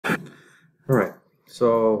All right,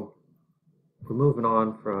 so we're moving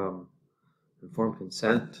on from informed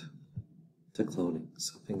consent to cloning,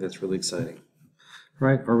 something that's really exciting,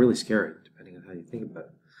 right? Or really scary, depending on how you think about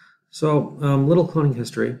it. So, little cloning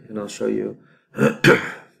history, and I'll show you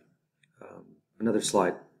another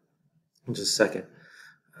slide in just a second.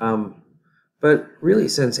 But really,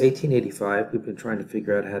 since 1885, we've been trying to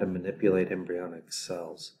figure out how to manipulate embryonic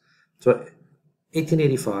cells. So,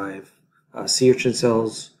 1885, sea urchin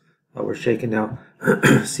cells were shaken. Now,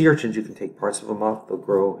 sea urchins, you can take parts of them off; they'll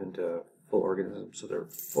grow into full organisms, so they're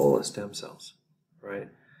full of stem cells, right?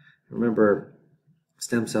 Remember,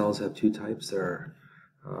 stem cells have two types. There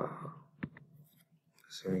are,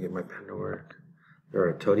 so let me get my pen to work. There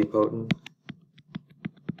are totipotent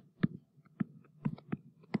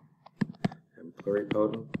and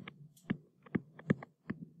pluripotent.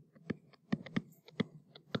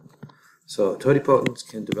 So totipotents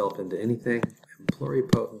can develop into anything, and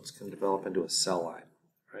pluripotents can develop into a cell line,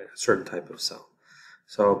 right? A certain type of cell.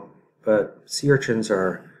 So, but sea urchins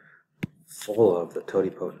are full of the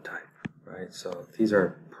totipotent type, right? So these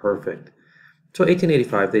are perfect. So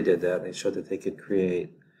 1885 they did that. They showed that they could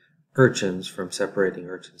create urchins from separating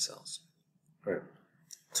urchin cells, right?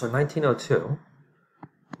 So in 1902,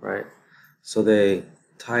 right? So they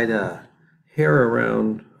tied a hair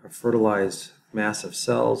around a fertilized mass of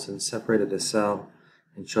cells and separated a cell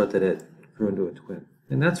and showed that it grew into a twin.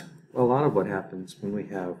 And that's a lot of what happens when we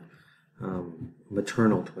have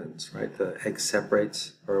maternal twins, right? The egg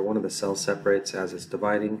separates, or one of the cells separates as it's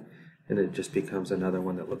dividing, and it just becomes another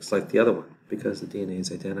one that looks like the other one because the DNA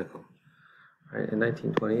is identical, right? In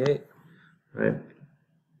 1928, right?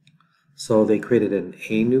 So they created an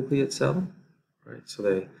anucleate cell, right? So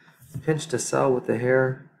they pinched a cell with the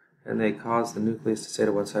hair, and they caused the nucleus to stay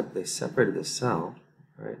to one side, but they separated the cell,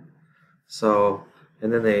 right? So,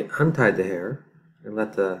 and then they untied the hair and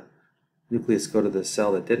let the nucleus go to the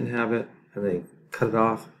cell that didn't have it, and they cut it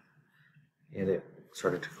off, and it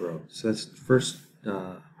started to grow. So that's the first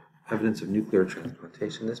evidence of nuclear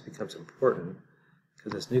transplantation. This becomes important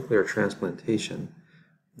because this nuclear transplantation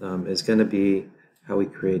is going to be how we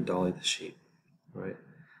create Dolly the sheep, right?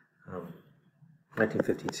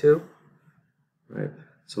 1952, right?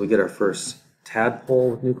 So we get our first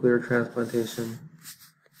tadpole with nuclear transplantation,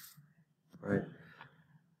 right?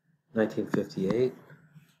 1958.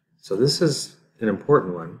 So this is an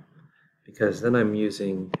important one because then I'm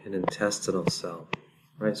using an intestinal cell,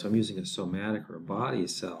 right? So I'm using a somatic or a body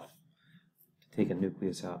cell to take a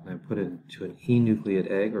nucleus out, and I put it into an enucleate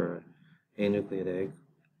egg or an anucleate egg,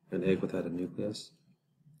 an egg without a nucleus,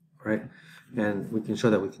 right? And we can show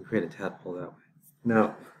that we can create a tadpole that way.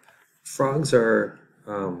 Now, frogs are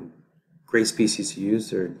great species to use.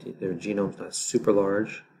 Their genome's not super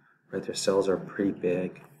large, right? Their cells are pretty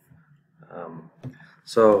big.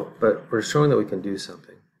 But we're showing that we can do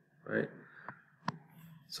something, right?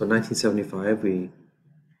 So in 1975, we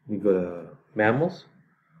go to mammals,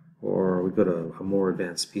 or we go to a more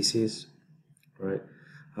advanced species, right?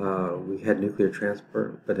 We had nuclear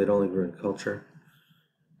transport, but it only grew in culture.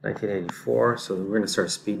 1984, so we're going to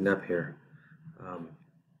start speeding up here.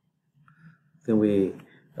 Then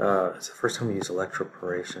it's the first time we use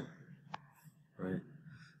electroporation, right?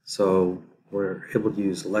 So we're able to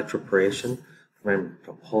use electroporation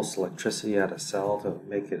to pulse electricity out of a cell to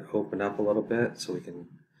make it open up a little bit so we can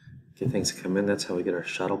get things to come in. That's how we get our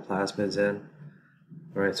shuttle plasmids in.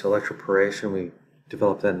 All right, so electroporation, we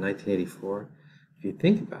developed that in 1984. If you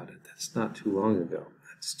think about it, that's not too long ago.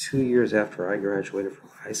 That's 2 years after I graduated from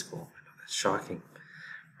high school. I know that's shocking,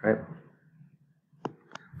 right?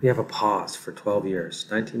 We have a pause for 12 years.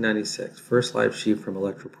 1996, first live sheep from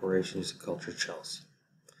electroporation using cultured shells,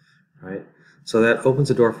 right? So that opens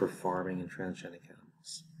the door for farming and transgenic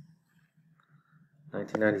animals.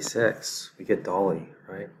 1996, we get Dolly,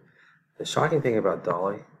 right? The shocking thing about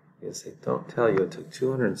Dolly is they don't tell you it took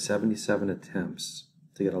 277 attempts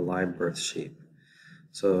to get a live birth sheep.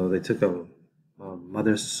 So they took a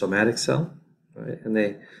mother's somatic cell, right, and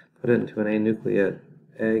they put it into an anucleate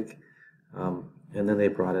egg, and then they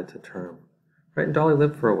brought it to term, right? And Dolly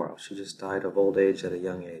lived for a while. She just died of old age at a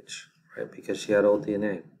young age, right, because she had old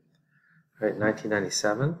DNA. Right,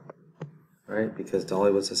 1997, right, because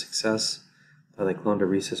Dolly was a success, they cloned a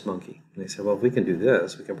rhesus monkey. And they said, well, if we can do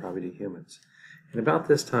this, we can probably do humans. And about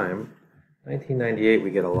this time, 1998, we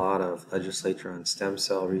get a lot of legislature on stem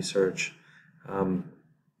cell research,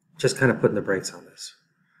 just kind of putting the brakes on this,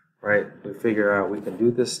 right? We figure out we can do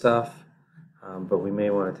this stuff, but we may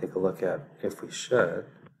want to take a look at if we should.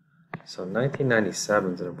 So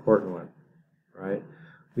 1997 is an important one, right?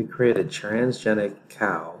 We created transgenic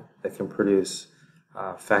cow that can produce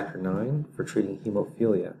factor IX for treating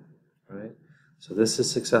hemophilia, right? So this is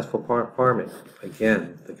successful farming.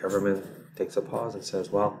 Again, the government takes a pause and says,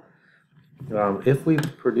 well, if we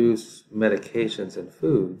produce medications and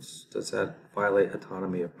foods, does that violate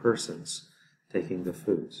autonomy of persons taking the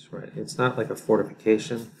foods, right? It's not like a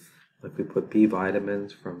fortification, like we put B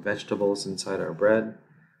vitamins from vegetables inside our bread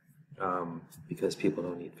because people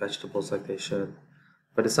don't eat vegetables like they should.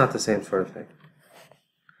 But it's not the same sort of thing.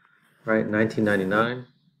 Right, 1999,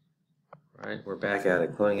 right, we're back at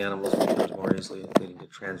it. Cloning animals becomes more easily leading to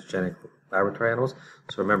transgenic laboratory animals.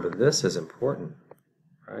 So remember, this is important,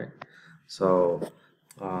 right? So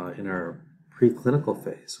in our preclinical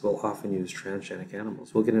phase, we'll often use transgenic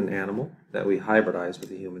animals. We'll get an animal that we hybridize with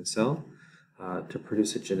a human cell to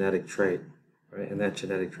produce a genetic trait, right? And that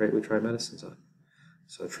genetic trait we try medicines on.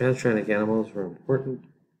 So transgenic animals were important.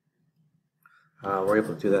 We're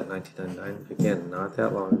able to do that in 1999. Again, not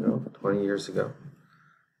that long ago, 20 years ago,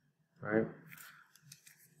 right?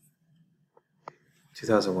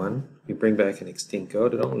 2001, we bring back an extinct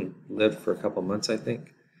goat. It only lived for a couple months, I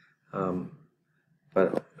think.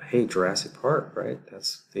 But hey, Jurassic Park, right?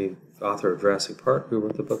 That's the author of Jurassic Park who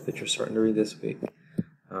wrote the book that you're starting to read this week.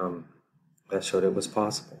 That showed it was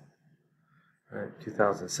possible. All right,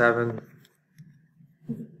 2007,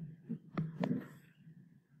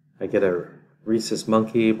 I get a rhesus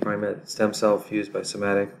monkey primate stem cell fused by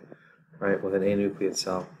somatic, right, with an anucleate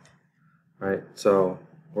cell, right? So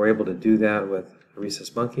we're able to do that with a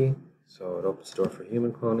rhesus monkey, so it opens the door for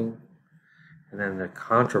human cloning. And then the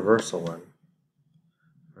controversial one,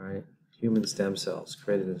 right, human stem cells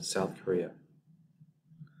created in South Korea,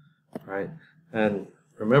 right? And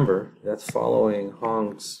remember, that's following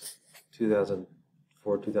Hong's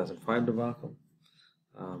 2004-2005 debacle.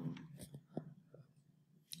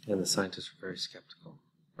 And the scientists are very skeptical,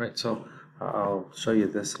 right? So I'll show you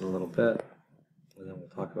this in a little bit, and then we'll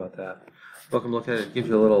talk about that. Welcome, look at it. It gives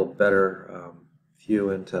you a little better view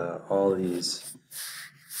into all these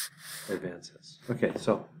advances. Okay,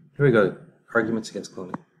 so here we go. Arguments against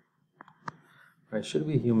cloning. Right? Should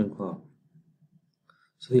we human clone?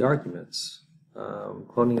 So the arguments: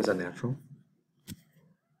 cloning is unnatural.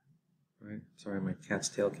 Right? Sorry, my cat's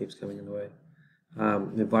tail keeps coming in the way.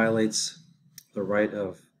 It violates the right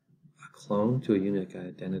of clone to a unique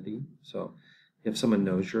identity. So if someone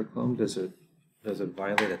knows you're a clone, does it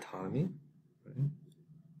violate autonomy? Right?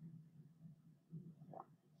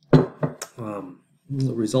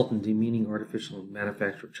 Will result in demeaning artificial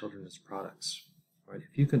manufacture of children as products. Right?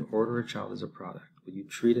 If you can order a child as a product, will you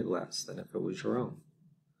treat it less than if it was your own?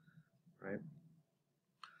 Right?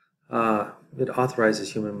 It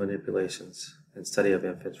authorizes human manipulations and study of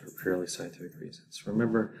infants for purely scientific reasons.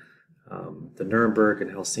 Remember, the Nuremberg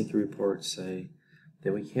and Helsinki reports say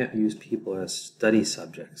that we can't use people as study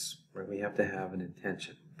subjects, right? We have to have an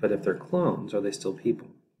intention. But if they're clones, are they still people?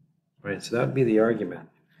 Right? So that would be the argument.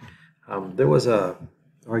 There was a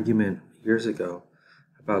argument years ago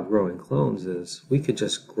about growing clones is we could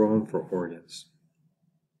just grow them for organs,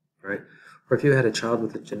 right? Or if you had a child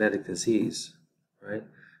with a genetic disease, right?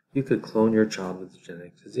 You could clone your child with a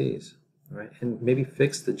genetic disease, right? And maybe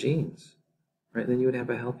fix the genes. Right, then you would have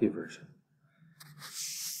a healthy version.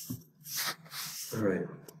 All right.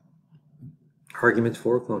 Arguments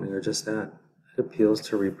for cloning are just that. It appeals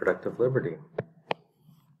to reproductive liberty.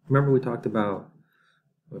 Remember we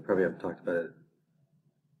probably haven't talked about it.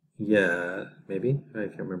 Yeah, maybe. I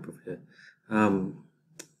can't remember if we did.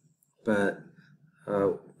 But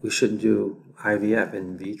we shouldn't do IVF,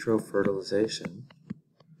 in vitro fertilization,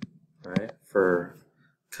 right, for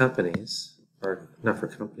companies. Or not for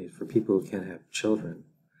companies, for people who can't have children,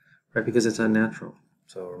 right? Because it's unnatural.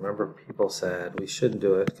 So remember, people said we shouldn't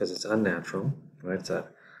do it because it's unnatural, right? It's a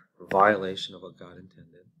violation of what God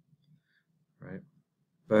intended, right?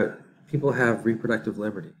 But people have reproductive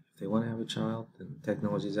liberty. If they want to have a child, then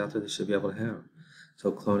technology's out there they should be able to have.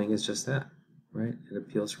 So cloning is just that, right? It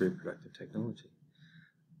appeals to reproductive technology.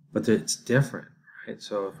 But it's different, right?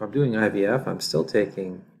 So if I'm doing IVF, I'm still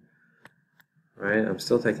taking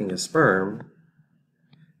a sperm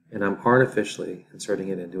and I'm artificially inserting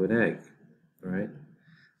it into an egg, right?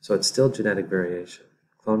 So it's still genetic variation.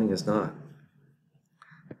 Cloning is not.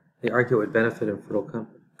 They argue it would benefit infertile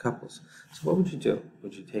couples. So what would you do?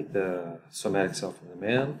 Would you take the somatic cell from the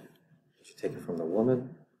man? Would you take it from the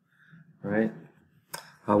woman, right?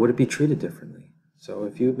 Would it be treated differently? So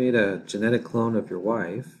if you made a genetic clone of your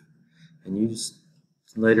wife and you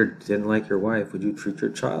later didn't like your wife, would you treat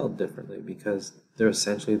your child differently because they're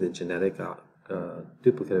essentially the genetic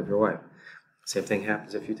duplicate of your wife? Same thing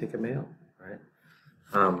happens if you take a male, right?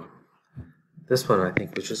 This one I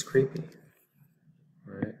think was just creepy,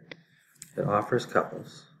 right? It offers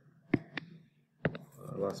couples.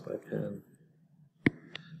 I lost my pen.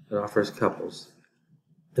 It offers couples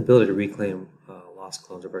the ability to reclaim lost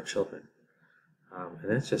clones of our children.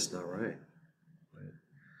 And that's just not right.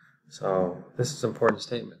 So this is an important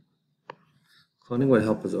statement. Cloning would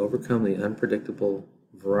help us overcome the unpredictable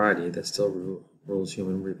variety that still rules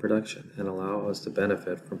human reproduction and allow us to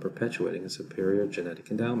benefit from perpetuating superior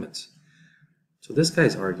genetic endowments. So this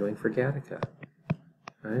guy's arguing for Gattaca,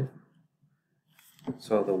 right?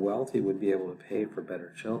 So the wealthy would be able to pay for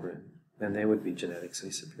better children, and they would be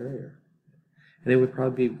genetically superior. And they would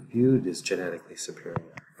probably be viewed as genetically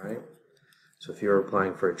superior, right? So if you're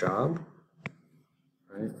applying for a job,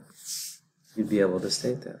 right, you'd be able to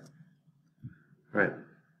state that. All right.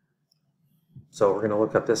 So we're going to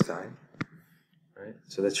look up this guy, right?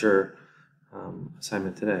 So that's your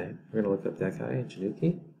assignment today. We're going to look up that guy,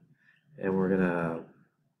 Januki, and we're going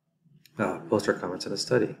to post our comments on a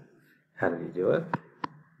study. How did he do it?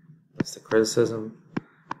 What's the criticism?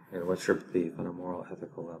 And what's your belief on a moral,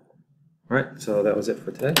 ethical level? All right, so that was it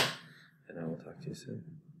for today, and I will talk to you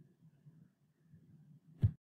soon.